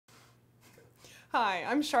Hi,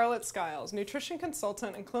 I'm Charlotte Skiles, nutrition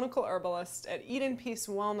consultant and clinical herbalist at Eat in Peace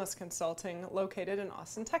Wellness Consulting, located in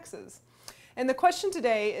Austin, Texas. And the question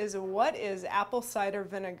today is, what is apple cider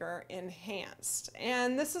vinegar enhanced?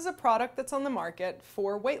 And this is a product that's on the market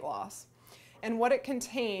for weight loss. And what it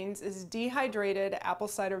contains is dehydrated apple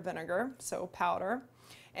cider vinegar, so powder,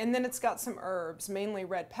 and then it's got some herbs, mainly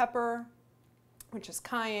red pepper, which is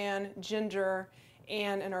cayenne, ginger,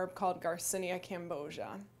 and an herb called Garcinia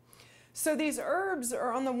cambogia. So these herbs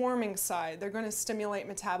are on the warming side. They're going to stimulate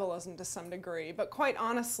metabolism to some degree, but quite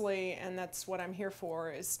honestly, and that's what I'm here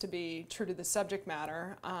for, is to be true to the subject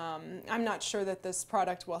matter. I'm not sure that this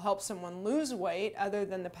product will help someone lose weight other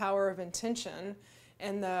than the power of intention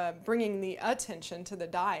and bringing the attention to the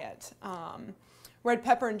diet. Red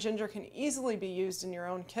pepper and ginger can easily be used in your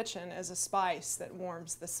own kitchen as a spice that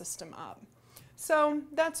warms the system up. So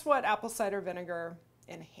that's what apple cider vinegar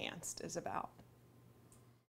enhanced is about.